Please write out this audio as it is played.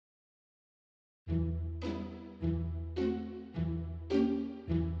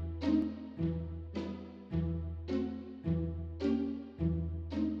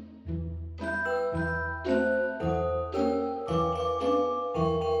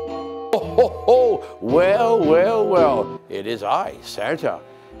ho, ho! Well, well, well, it is I, Santa.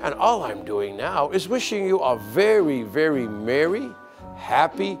 And all I'm doing now is wishing you a very, very merry,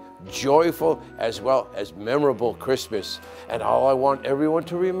 happy, joyful, as well as memorable Christmas. And all I want everyone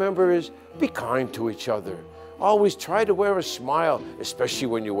to remember is be kind to each other. Always try to wear a smile, especially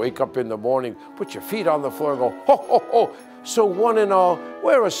when you wake up in the morning. Put your feet on the floor and go, ho, ho, ho. So one and all,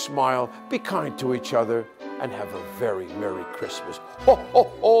 wear a smile, be kind to each other, and have a very Merry Christmas. Ho, ho,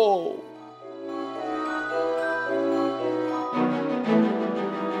 ho!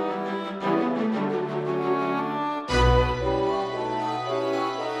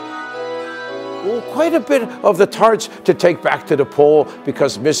 Well, quite a bit of the tarts to take back to the pole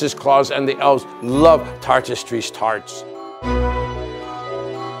because Mrs. Claus and the elves love Tartistry's tarts.